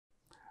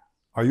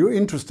Are you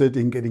interested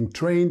in getting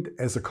trained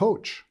as a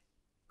coach?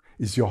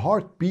 Is your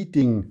heart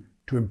beating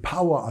to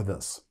empower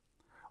others?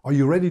 Are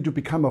you ready to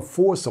become a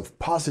force of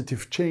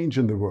positive change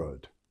in the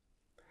world?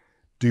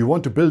 Do you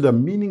want to build a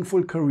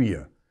meaningful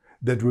career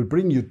that will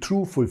bring you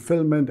true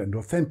fulfillment and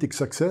authentic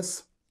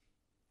success?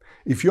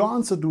 If your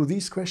answer to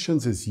these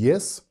questions is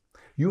yes,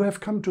 you have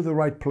come to the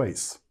right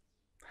place.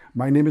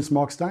 My name is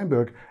Marc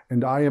Steinberg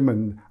and I am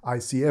an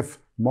ICF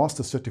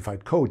Master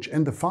Certified Coach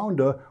and the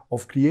founder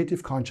of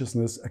Creative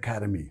Consciousness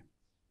Academy.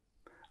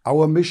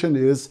 Our mission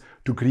is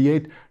to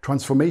create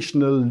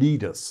transformational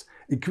leaders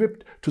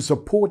equipped to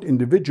support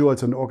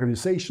individuals and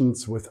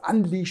organizations with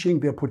unleashing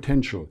their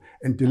potential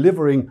and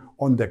delivering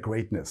on their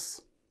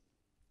greatness.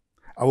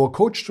 Our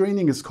coach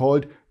training is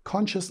called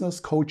Consciousness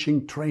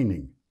Coaching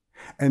Training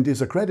and is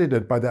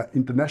accredited by the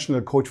International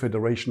Coach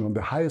Federation on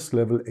the highest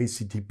level,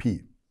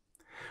 ACTP.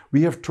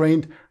 We have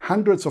trained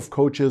hundreds of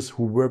coaches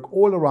who work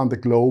all around the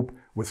globe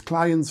with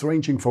clients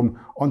ranging from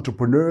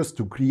entrepreneurs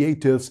to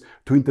creatives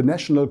to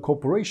international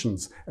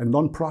corporations and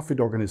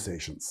non-profit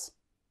organizations.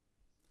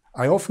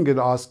 I often get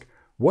asked,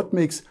 what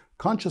makes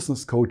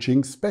consciousness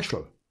coaching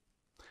special?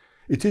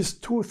 It is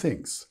two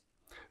things: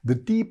 the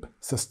deep,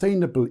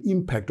 sustainable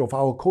impact of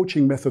our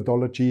coaching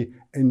methodology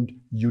and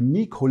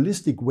unique,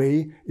 holistic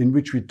way in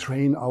which we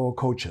train our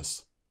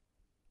coaches.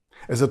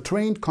 As a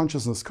trained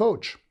consciousness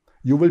coach,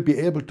 you will be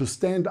able to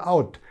stand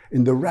out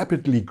in the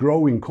rapidly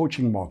growing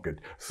coaching market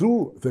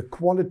through the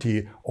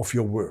quality of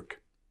your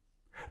work.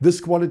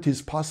 This quality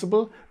is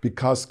possible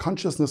because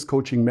consciousness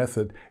coaching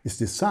method is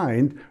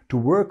designed to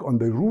work on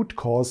the root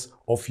cause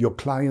of your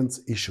client's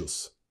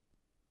issues.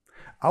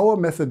 Our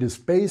method is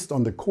based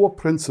on the core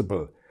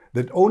principle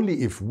that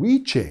only if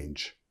we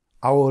change,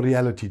 our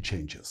reality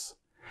changes,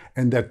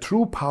 and that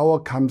true power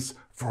comes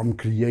from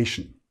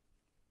creation.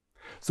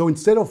 So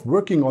instead of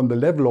working on the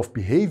level of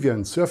behavior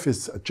and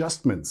surface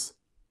adjustments,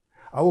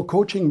 our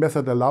coaching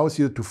method allows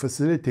you to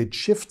facilitate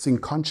shifts in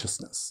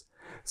consciousness,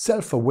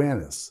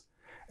 self-awareness,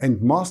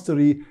 and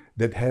mastery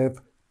that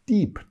have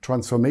deep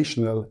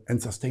transformational and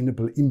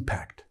sustainable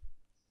impact.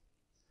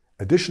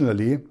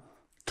 Additionally,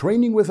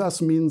 training with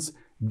us means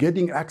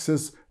getting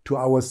access to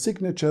our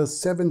signature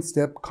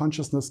 7-step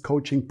consciousness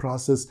coaching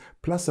process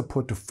plus a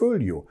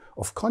portfolio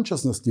of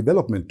consciousness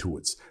development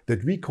tools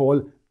that we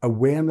call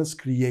awareness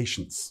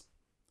creations.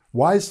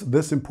 Why is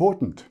this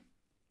important?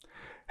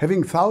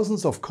 Having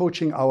thousands of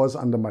coaching hours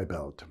under my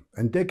belt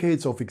and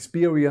decades of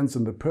experience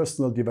in the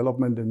personal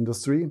development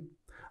industry,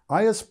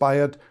 I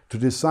aspired to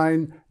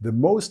design the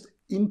most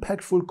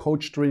impactful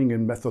coach training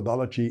and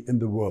methodology in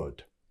the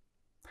world.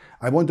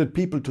 I wanted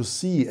people to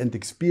see and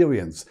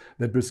experience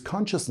that with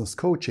consciousness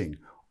coaching,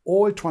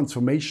 all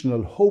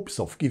transformational hopes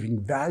of giving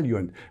value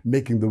and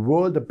making the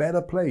world a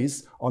better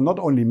place are not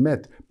only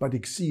met, but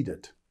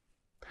exceeded.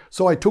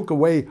 So I took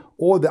away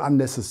all the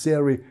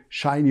unnecessary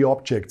shiny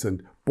objects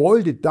and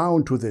boiled it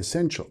down to the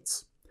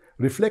essentials,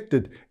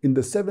 reflected in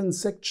the 7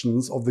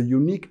 sections of the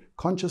unique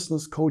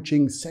consciousness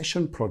coaching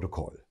session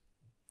protocol.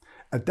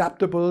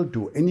 Adaptable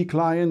to any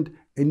client,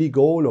 any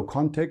goal or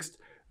context,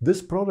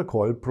 this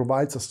protocol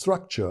provides a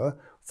structure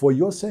for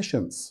your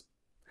sessions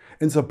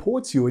and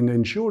supports you in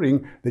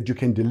ensuring that you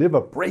can deliver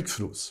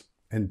breakthroughs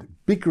and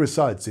big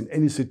results in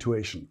any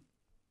situation.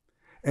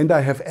 And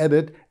I have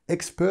added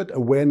expert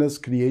awareness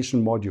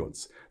creation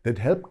modules that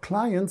help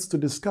clients to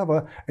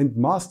discover and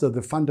master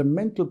the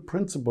fundamental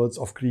principles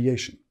of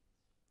creation.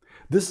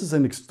 This is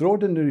an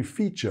extraordinary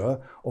feature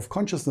of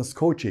consciousness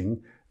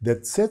coaching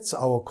that sets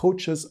our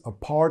coaches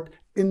apart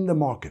in the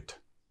market.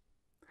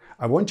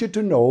 I want you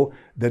to know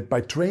that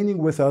by training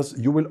with us,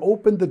 you will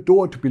open the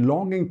door to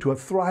belonging to a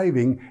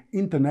thriving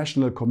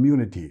international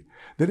community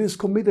that is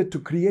committed to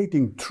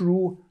creating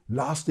true,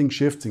 lasting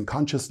shifts in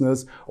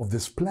consciousness of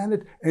this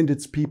planet and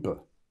its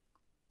people.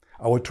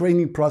 Our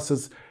training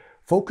process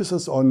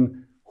focuses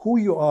on who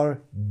you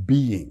are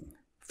being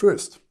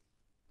first,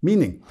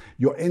 meaning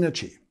your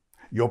energy,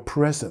 your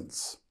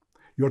presence,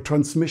 your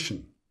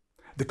transmission,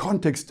 the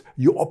context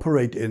you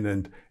operate in,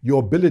 and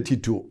your ability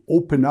to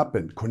open up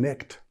and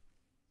connect.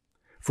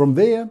 From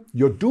there,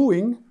 your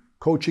doing,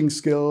 coaching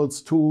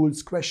skills,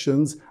 tools,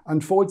 questions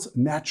unfolds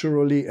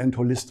naturally and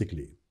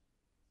holistically.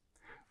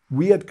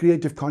 We at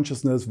Creative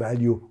Consciousness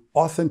value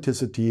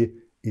authenticity,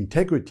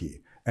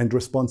 integrity, and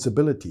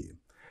responsibility,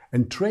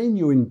 and train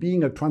you in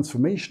being a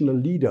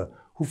transformational leader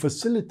who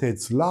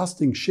facilitates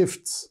lasting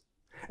shifts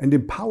and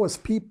empowers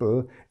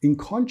people in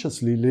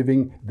consciously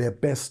living their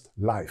best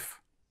life.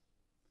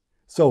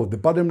 So the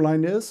bottom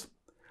line is,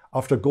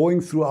 after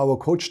going through our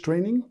coach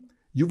training,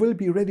 you will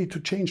be ready to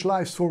change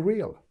lives for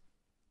real.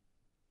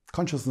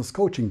 Consciousness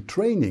coaching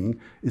training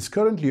is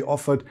currently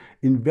offered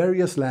in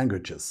various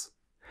languages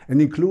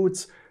and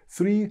includes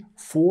 3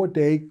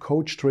 4-day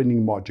coach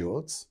training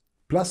modules,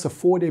 plus a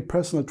 4-day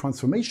personal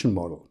transformation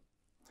model,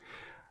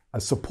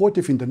 a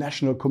supportive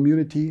international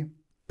community,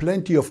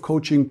 plenty of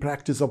coaching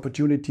practice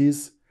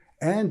opportunities,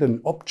 and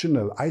an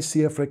optional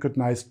ICF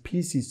recognized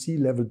PCC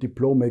level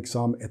diploma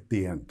exam at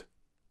the end.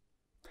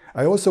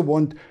 I also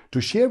want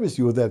to share with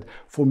you that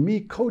for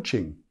me,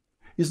 coaching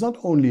is not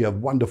only a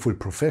wonderful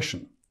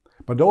profession,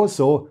 but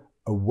also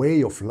a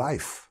way of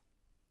life.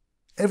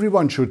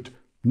 Everyone should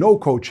know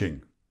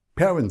coaching.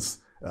 Parents,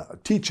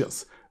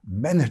 teachers,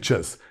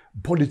 managers,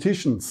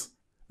 politicians,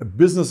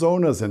 business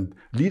owners and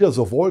leaders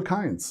of all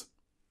kinds.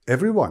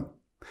 Everyone.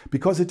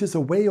 Because it is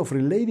a way of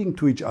relating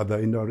to each other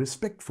in a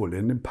respectful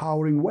and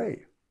empowering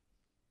way.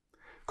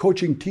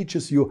 Coaching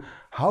teaches you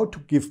how to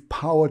give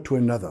power to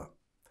another,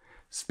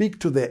 speak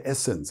to their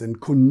essence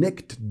and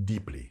connect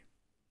deeply.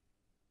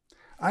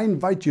 I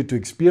invite you to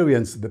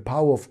experience the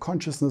power of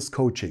consciousness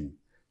coaching,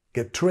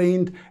 get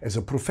trained as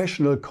a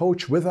professional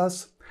coach with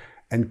us,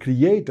 and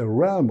create a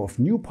realm of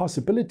new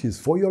possibilities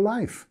for your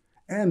life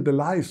and the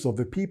lives of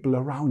the people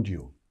around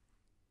you.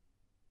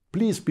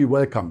 Please be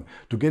welcome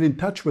to get in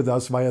touch with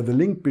us via the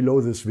link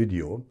below this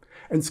video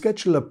and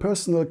schedule a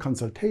personal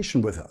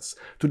consultation with us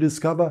to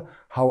discover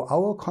how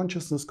our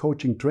consciousness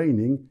coaching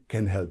training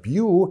can help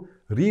you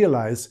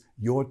realize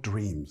your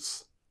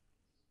dreams.